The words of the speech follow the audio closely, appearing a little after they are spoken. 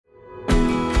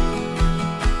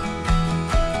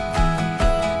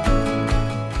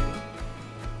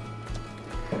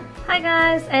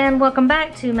Hi guys, and welcome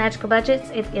back to Magical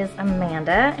Budgets. It is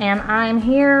Amanda, and I'm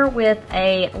here with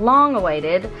a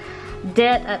long-awaited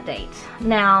debt update.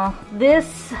 Now,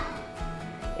 this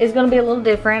is going to be a little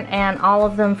different, and all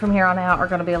of them from here on out are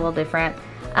going to be a little different.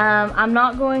 I'm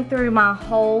not going through my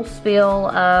whole spiel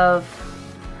of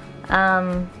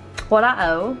what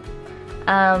I owe,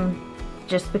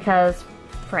 just because,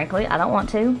 frankly, I don't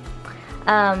want to.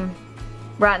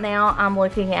 Right now, I'm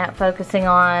looking at focusing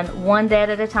on one debt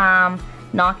at a time,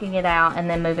 knocking it out, and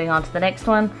then moving on to the next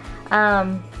one.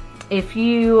 If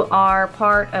you are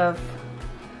part of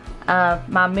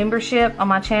my membership on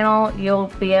my channel, you'll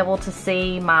be able to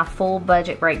see my full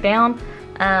budget breakdown.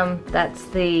 That's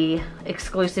the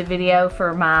exclusive video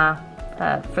for my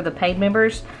for the paid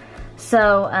members.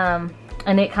 So,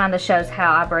 and it kind of shows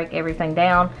how I break everything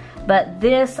down. But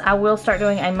this, I will start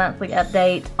doing a monthly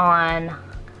update on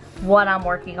what I'm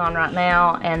working on right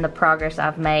now and the progress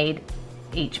I've made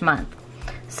each month.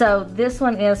 So this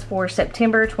one is for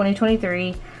September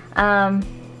 2023. From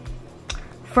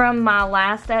my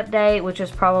last update, which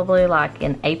was probably like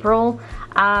in April,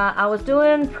 I was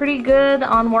doing pretty good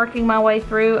on working my way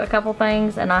through a couple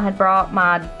things, and I had brought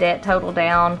my debt total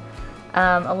down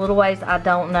a little ways. I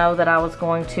don't know that I was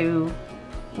going to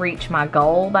reach my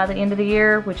goal by the end of the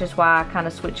year, which is why I kind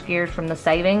of switched gears from the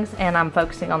savings and I'm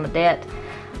focusing on the debt.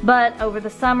 But over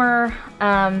the summer,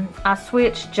 I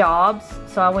switched jobs.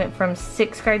 So I went from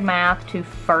 6th grade math to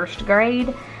 1st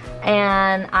grade,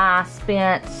 and I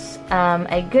spent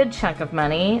a good chunk of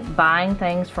money buying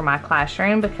things for my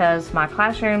classroom, because my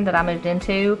classroom that I moved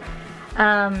into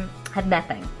had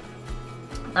nothing.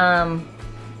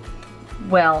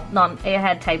 Well, it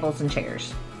had tables and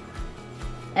chairs,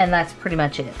 and that's pretty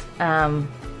much it.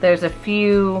 There's a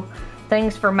few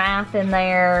things for math in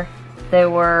there. There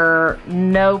were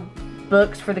no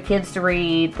books for the kids to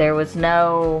read. There was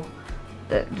no,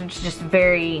 just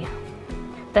very,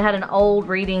 they had an old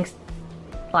reading,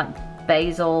 like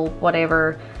Basil,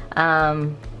 whatever.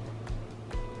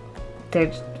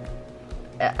 There's,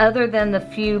 other than the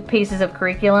few pieces of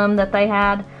curriculum that they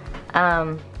had,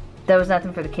 there was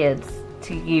nothing for the kids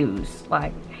to use,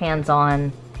 like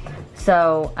hands-on.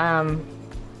 So,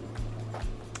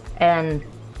 and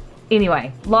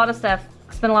anyway, a lot of stuff.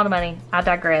 Spent a lot of money. I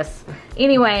digress.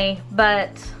 Anyway,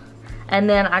 and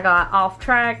then I got off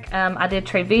track. I did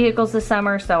trade vehicles this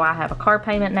summer, so I have a car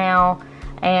payment now,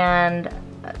 and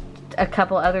a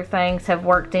couple other things have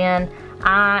worked in.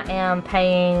 I am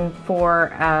paying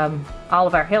for all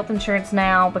of our health insurance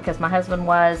now because my husband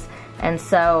was, and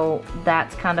so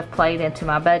that's kind of played into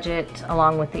my budget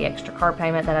along with the extra car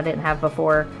payment that I didn't have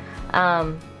before.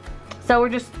 So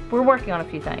we're working on a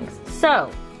few things.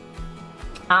 So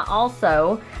I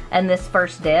also, and this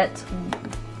first debt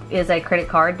is a credit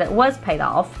card that was paid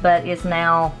off, but is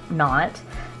now not,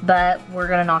 but we're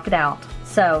gonna knock it out.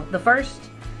 So the first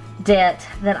debt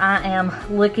that I am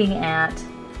looking at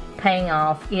paying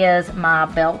off is my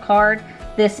belt card.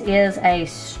 This is a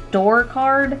store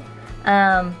card,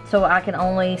 so I can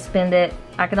only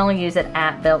I can only use it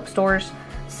at Belk stores.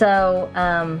 So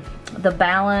the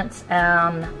balance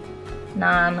on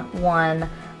 9/1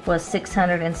 was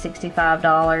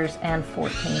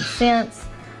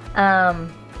 $665.14.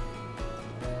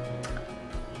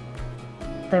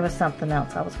 There was something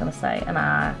else I was going to say, and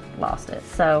I lost it,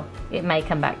 so it may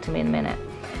come back to me in a minute.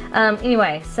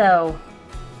 Anyway, so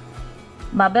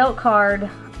my belt card,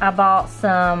 I bought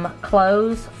some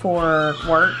clothes for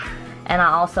work, and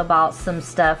I also bought some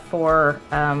stuff for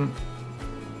some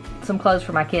clothes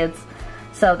for my kids,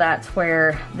 so that's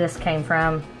where this came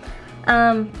from.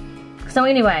 So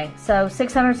anyway, so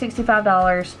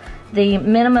 $665. The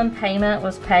minimum payment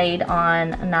was paid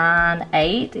on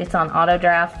 9/8. It's on auto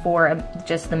draft for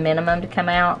just the minimum to come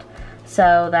out.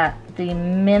 So that the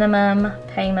minimum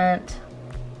payment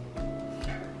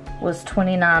was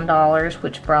 $29,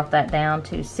 which brought that down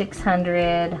to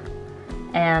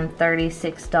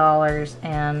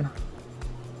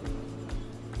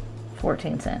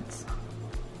 $636.14.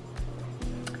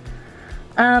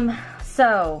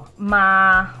 So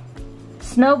my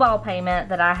snowball payment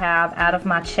that I have out of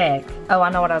my check. Oh, I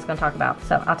know what I was going to talk about,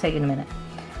 so I'll tell you in a minute.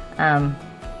 Let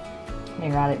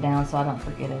me write it down so I don't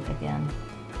forget it again.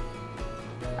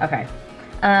 Okay.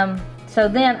 So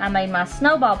then I made my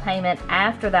snowball payment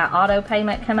after that auto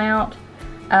payment come out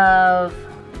of,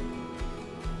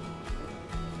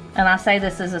 and I say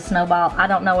this is a snowball. I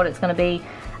don't know what it's going to be.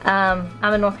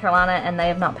 I'm in North Carolina, and they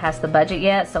have not passed the budget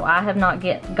yet, so I have not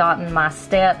gotten my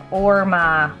step or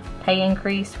my pay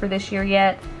increase for this year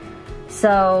yet.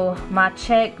 So my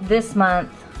check this month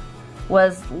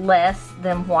was less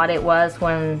than what it was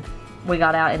when we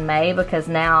got out in May, because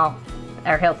now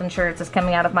or health insurance is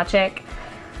coming out of my check.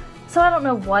 So I don't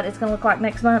know what it's gonna look like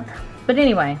next month. But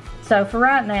anyway, so for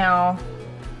right now,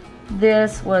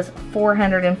 this was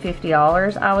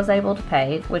 $450 I was able to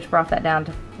pay, which brought that down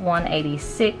to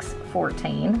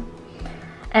 $186.14.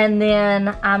 And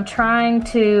then I'm trying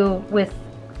to, with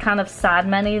kind of side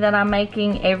money that I'm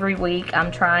making every week,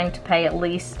 I'm trying to pay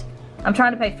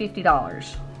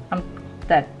 $50.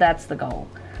 That's the goal.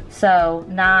 So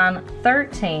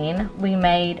 9/13, we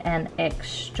made an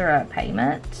extra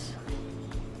payment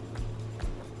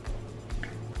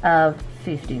of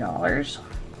 $50,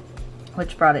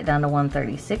 which brought it down to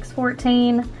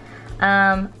 $136.14.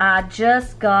 I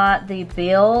just got the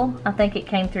bill. I think it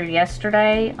came through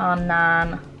yesterday on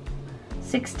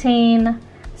 9/16.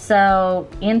 So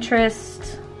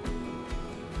interest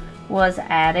was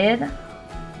added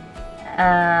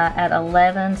at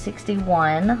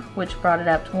 $11.61, which brought it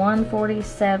up to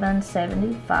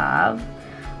 $147.75.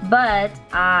 But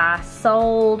I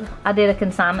did a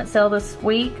consignment sale this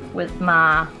week with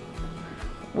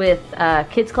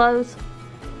kids clothes,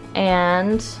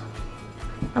 and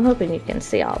I'm hoping you can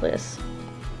see all this.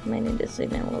 I may need to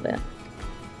zoom in a little bit.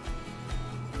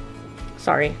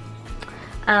 Sorry.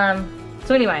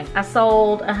 So anyway, I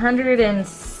sold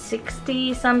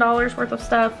 $160 some worth of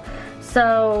stuff.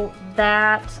 So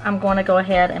that, I'm going to go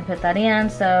ahead and put that in.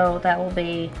 So that will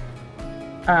be,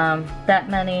 that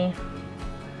money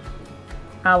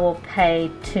I will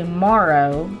pay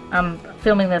tomorrow. I'm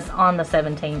filming this on the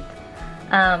 17th.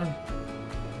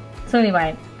 So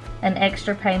anyway, an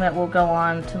extra payment will go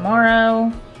on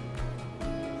tomorrow.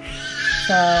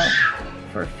 So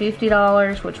for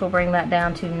 $50, which will bring that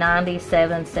down to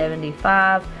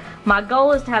 $97.75. My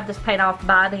goal is to have this paid off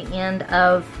by the end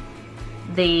of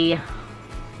the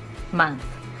month.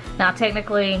 Now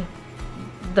technically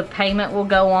the payment will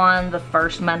go on the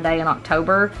first Monday in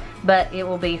October, but it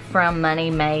will be from money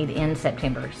made in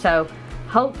September. So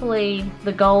hopefully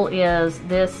the goal is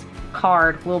this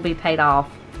card will be paid off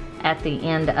at the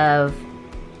end of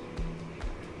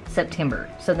September.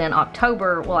 So then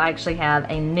October will actually have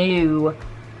a new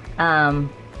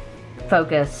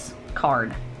focus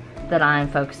card that I'm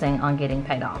focusing on getting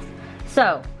paid off.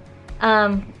 So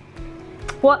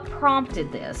what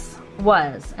prompted this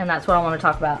was, and that's what I want to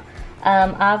talk about,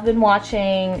 I've been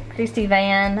watching Christy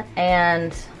Van,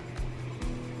 and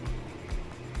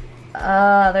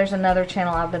there's another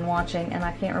channel I've been watching, and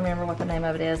I can't remember what the name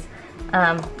of it is.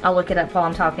 I'll look it up while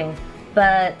I'm talking.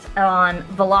 But on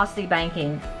velocity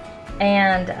banking,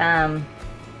 and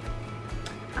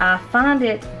I find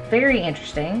it very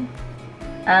interesting.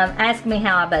 Ask Me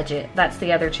How I Budget. That's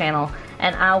the other channel,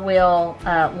 and I will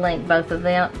link both of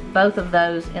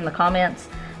those in the comments.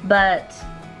 But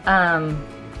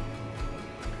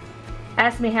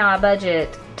Ask Me How I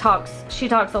Budget she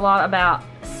talks a lot about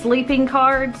sleeping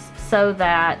cards so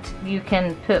that you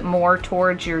can put more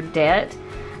towards your debt.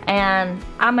 And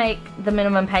I make the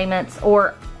minimum payments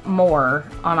or more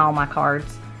on all my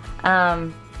cards.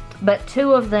 But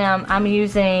two of them, I'm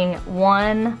using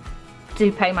one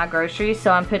to pay my groceries.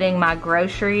 So I'm putting my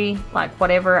grocery, like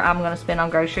whatever I'm going to spend on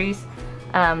groceries,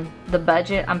 the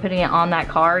budget, I'm putting it on that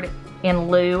card in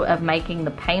lieu of making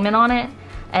the payment on it.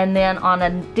 And then on a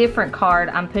different card,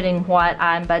 I'm putting what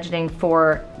I'm budgeting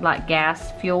for, like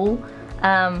gas, fuel.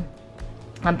 I'm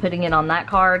putting it on that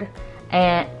card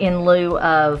and in lieu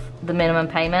of the minimum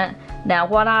payment. Now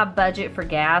what I budget for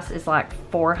gas is like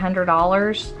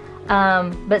 $400.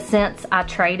 But since I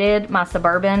traded my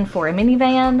Suburban for a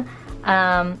minivan,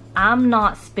 I'm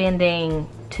not spending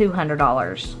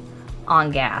 $200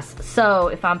 on gas. So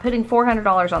if I'm putting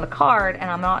 $400 on the card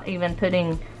and I'm not even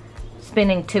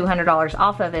spending $200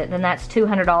 off of it, then that's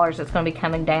 $200 that's going to be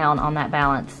coming down on that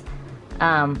balance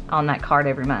on that card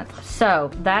every month. So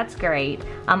that's great.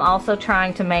 I'm also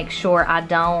trying to make sure I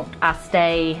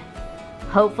stay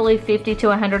hopefully $50 to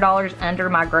 $100 under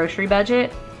my grocery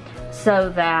budget, so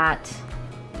that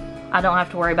I don't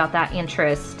have to worry about that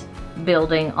interest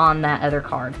building on that other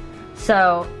card.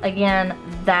 So again,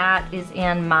 that is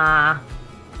in my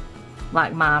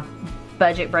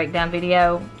budget breakdown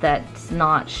video that's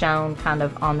not shown kind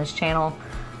of on this channel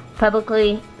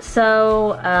publicly.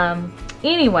 So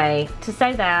anyway, to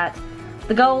say that,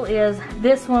 the goal is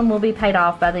this one will be paid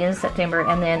off by the end of September,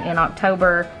 and then in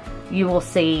October you will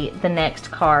see the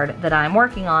next card that I'm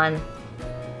working on.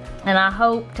 And I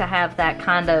hope to have that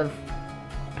kind of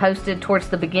posted towards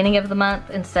the beginning of the month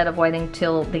instead of waiting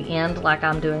till the end like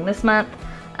I'm doing this month.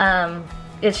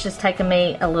 It's just taken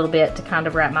me a little bit to kind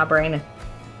of wrap my brain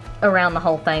around the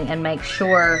whole thing and make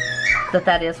sure that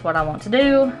that is what I want to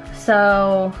do.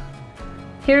 So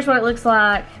here's what it looks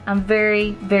like. I'm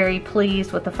very, very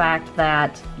pleased with the fact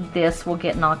that this will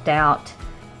get knocked out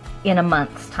in a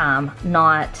month's time,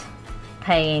 not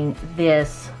paying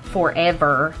this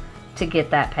forever to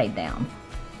get that paid down.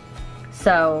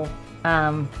 So,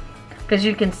 because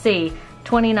you can see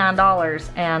 $29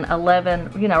 and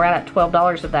 11, you know, right at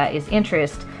 $12 of that is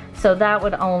interest. So that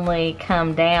would only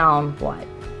come down, what,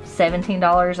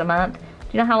 $17 a month? Do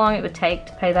you know how long it would take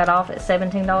to pay that off at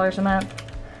 $17 a month?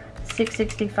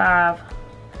 $665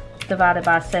 divided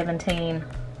by 17.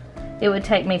 It would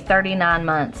take me 39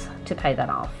 months to pay that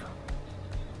off.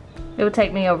 It would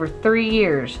take me over 3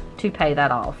 years to pay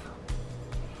that off,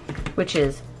 which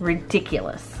is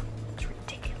ridiculous. It's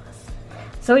ridiculous.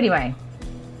 So anyway,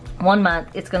 1 month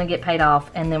it's gonna get paid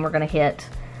off, and then we're gonna hit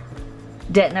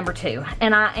debt number 2.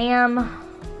 And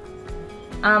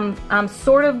I'm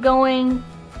sort of going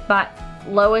by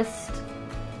lowest,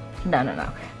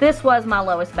 no. This was my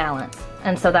lowest balance.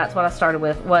 And so that's what I started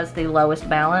with, was the lowest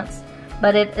balance.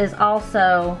 But it is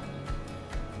also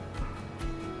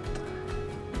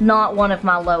not one of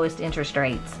my lowest interest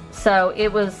rates. So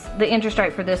it was, the interest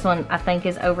rate for this one I think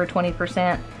is over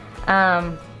 20%.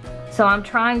 So I'm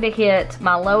trying to hit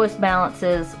my lowest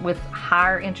balances with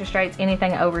higher interest rates,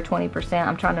 anything over 20%.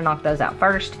 I'm trying to knock those out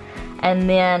first, and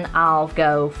then I'll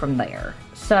go from there.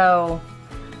 So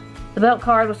the belt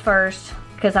card was first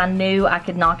because I knew I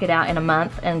could knock it out in a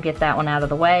month and get that one out of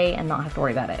the way and not have to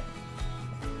worry about it.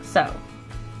 So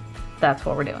that's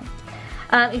what we're doing.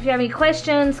 If you have any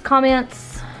questions,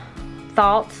 comments,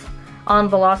 thoughts on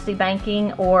velocity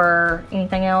banking or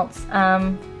anything else,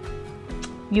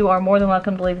 you are more than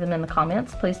welcome to leave them in the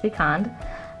comments. Please be kind.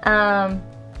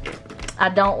 I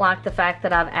don't like the fact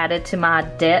that I've added to my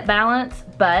debt balance,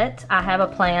 but I have a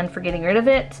plan for getting rid of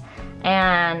it.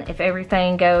 And if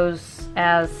everything goes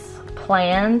as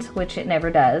planned, which it never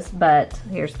does, but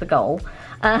here's the goal,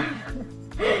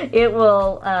 it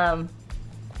will,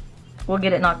 we'll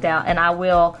get it knocked out, and I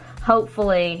will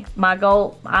hopefully, my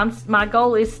goal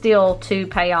is still to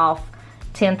pay off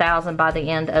 $10,000 by the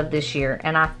end of this year.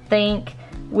 And I think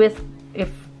if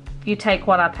you take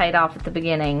what I paid off at the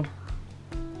beginning,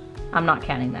 I'm not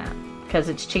counting that because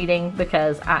it's cheating,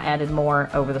 because I added more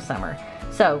over the summer.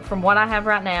 So from what I have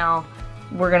right now,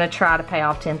 we're gonna try to pay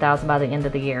off $10,000 by the end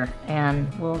of the year, and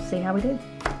we'll see how we do.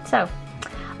 So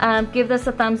give this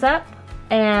a thumbs up,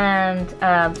 and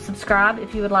subscribe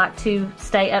if you would like to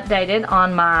stay updated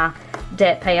on my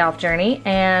debt payoff journey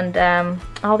and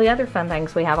all the other fun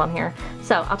things we have on here.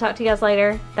 So I'll talk to you guys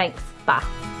later. Thanks. Bye.